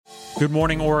Good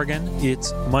morning, Oregon.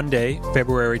 It's Monday,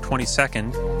 February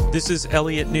 22nd. This is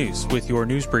Elliott News with your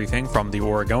news briefing from The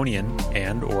Oregonian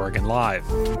and Oregon Live.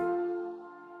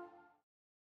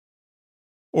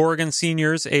 Oregon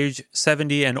seniors age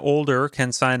 70 and older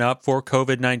can sign up for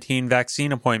COVID-19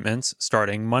 vaccine appointments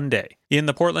starting Monday. In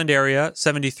the Portland area,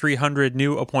 7,300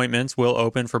 new appointments will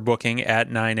open for booking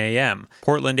at 9 a.m.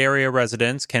 Portland area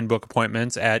residents can book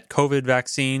appointments at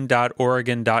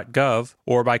covidvaccine.oregon.gov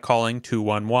or by calling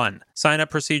 211. Sign-up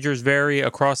procedures vary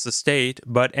across the state,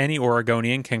 but any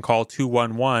Oregonian can call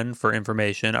 211 for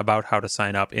information about how to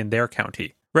sign up in their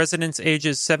county. Residents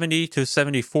ages 70 to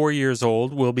 74 years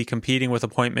old will be competing with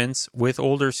appointments with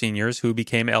older seniors who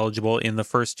became eligible in the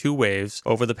first two waves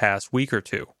over the past week or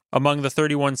two. Among the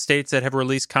 31 states that have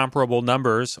released comparable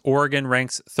numbers, Oregon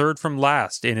ranks third from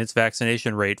last in its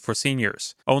vaccination rate for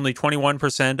seniors. Only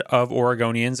 21% of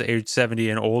Oregonians aged 70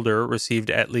 and older received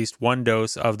at least one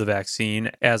dose of the vaccine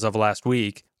as of last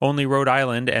week. Only Rhode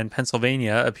Island and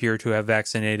Pennsylvania appear to have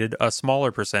vaccinated a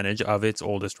smaller percentage of its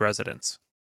oldest residents.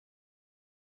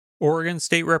 Oregon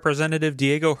State Representative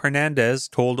Diego Hernandez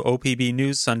told OPB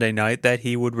News Sunday night that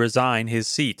he would resign his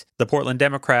seat. The Portland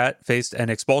Democrat faced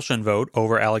an expulsion vote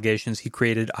over allegations he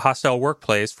created a hostile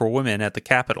workplace for women at the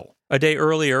Capitol. A day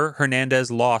earlier,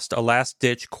 Hernandez lost a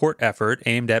last-ditch court effort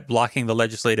aimed at blocking the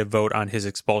legislative vote on his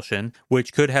expulsion,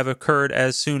 which could have occurred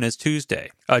as soon as Tuesday.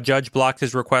 A judge blocked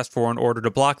his request for an order to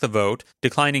block the vote,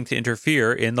 declining to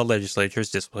interfere in the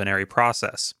legislature's disciplinary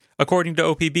process. According to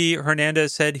OPB,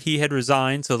 Hernandez said he had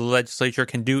resigned so the legislature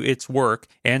can do its work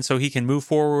and so he can move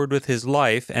forward with his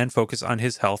life and focus on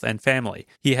his health and family.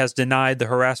 He has denied the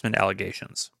harassment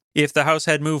allegations. If the House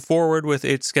had moved forward with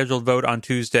its scheduled vote on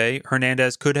Tuesday,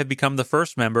 Hernandez could have become the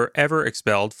first member ever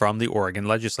expelled from the Oregon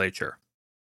legislature.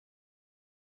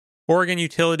 Oregon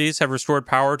utilities have restored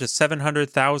power to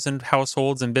 700,000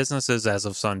 households and businesses as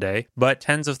of Sunday, but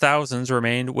tens of thousands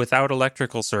remained without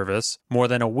electrical service more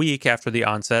than a week after the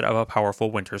onset of a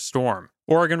powerful winter storm.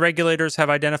 Oregon regulators have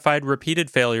identified repeated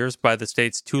failures by the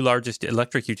state's two largest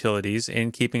electric utilities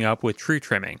in keeping up with tree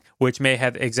trimming, which may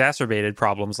have exacerbated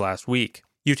problems last week.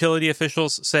 Utility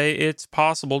officials say it's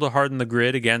possible to harden the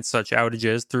grid against such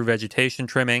outages through vegetation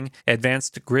trimming,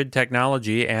 advanced grid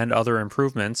technology, and other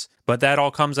improvements, but that all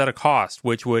comes at a cost,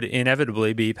 which would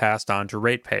inevitably be passed on to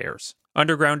ratepayers.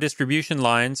 Underground distribution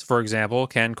lines, for example,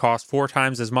 can cost 4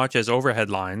 times as much as overhead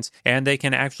lines, and they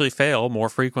can actually fail more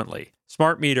frequently.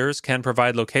 Smart meters can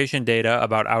provide location data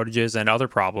about outages and other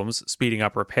problems, speeding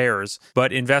up repairs,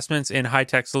 but investments in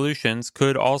high-tech solutions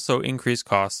could also increase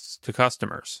costs to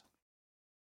customers.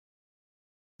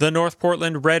 The North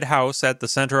Portland Red House, at the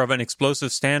center of an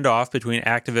explosive standoff between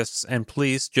activists and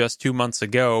police just 2 months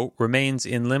ago, remains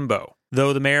in limbo.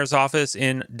 Though the mayor's office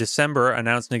in December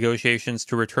announced negotiations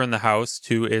to return the house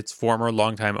to its former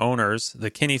longtime owners, the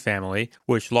Kinney family,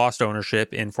 which lost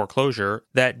ownership in foreclosure,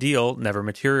 that deal never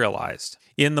materialized.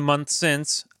 In the months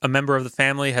since, a member of the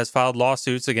family has filed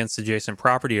lawsuits against adjacent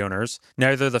property owners.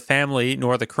 Neither the family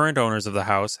nor the current owners of the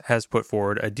house has put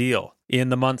forward a deal. In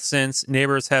the months since,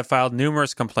 neighbors have filed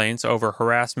numerous complaints over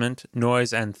harassment,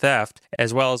 noise, and theft,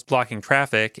 as well as blocking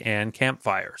traffic and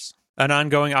campfires. An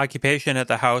ongoing occupation at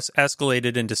the house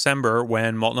escalated in December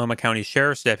when Multnomah County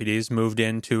Sheriff's deputies moved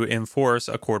in to enforce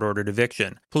a court-ordered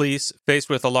eviction. Police, faced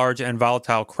with a large and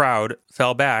volatile crowd,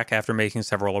 fell back after making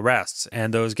several arrests,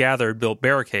 and those gathered built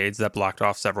barricades that blocked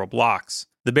off several blocks.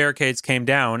 The barricades came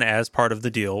down as part of the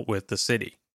deal with the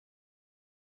city.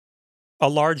 A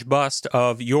large bust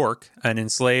of York, an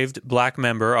enslaved black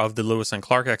member of the Lewis and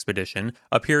Clark expedition,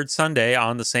 appeared Sunday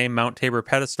on the same Mount Tabor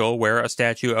pedestal where a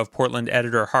statue of Portland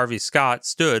editor Harvey Scott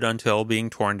stood until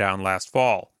being torn down last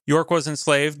fall. York was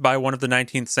enslaved by one of the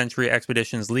 19th century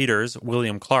expedition's leaders,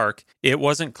 William Clark. It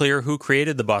wasn't clear who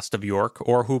created the bust of York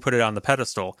or who put it on the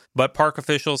pedestal, but park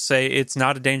officials say it's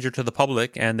not a danger to the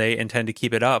public and they intend to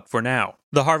keep it up for now.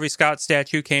 The Harvey Scott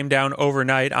statue came down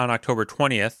overnight on October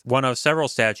 20th, one of several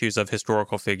statues of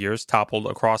historical figures toppled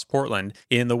across Portland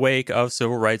in the wake of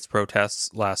civil rights protests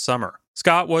last summer.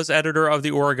 Scott was editor of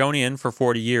The Oregonian for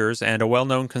 40 years and a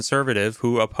well-known conservative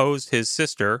who opposed his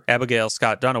sister, Abigail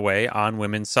Scott Duniway, on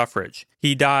women's suffrage.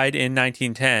 He died in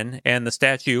 1910, and the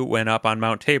statue went up on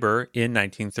Mount Tabor in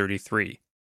 1933.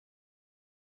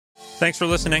 Thanks for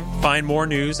listening. Find more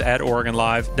news at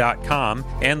OregonLive.com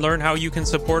and learn how you can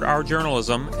support our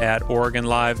journalism at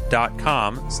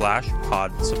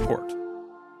OregonLive.com/podsupport.